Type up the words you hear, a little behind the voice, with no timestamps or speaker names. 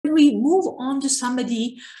then we move on to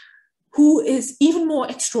somebody who is even more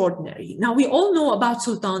extraordinary. Now, we all know about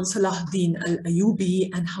Sultan Salahuddin al Ayyubi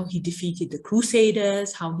and how he defeated the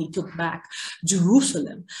Crusaders, how he took back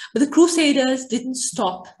Jerusalem. But the Crusaders didn't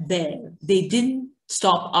stop there. They didn't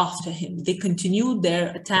stop after him. They continued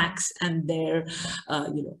their attacks and their,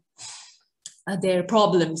 their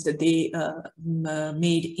problems that they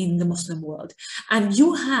made in the Muslim world. And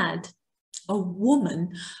you had a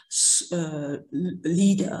woman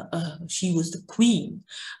leader, she was the queen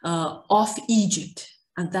of Egypt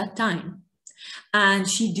at that time, and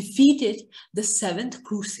she defeated the Seventh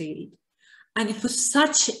Crusade. And it was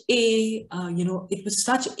such a, it was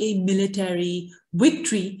such a military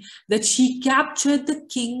victory that she captured the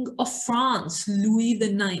King of France, Louis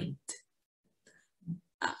IX.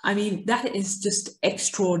 I mean, that is just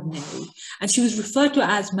extraordinary. And she was referred to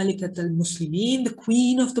as Malikat al-Muslimin, the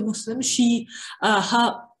queen of the Muslims. She,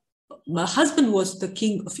 her husband was the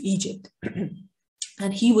king of Egypt,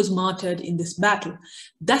 and he was martyred in this battle.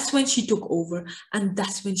 That's when she took over, and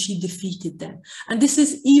that's when she defeated them. And this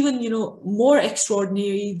is even, more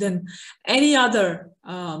extraordinary than any other,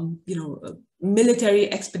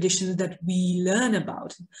 military expeditions that we learn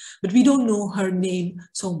about. But we don't know her name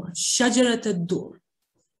so much. Shajarat ad-Dur.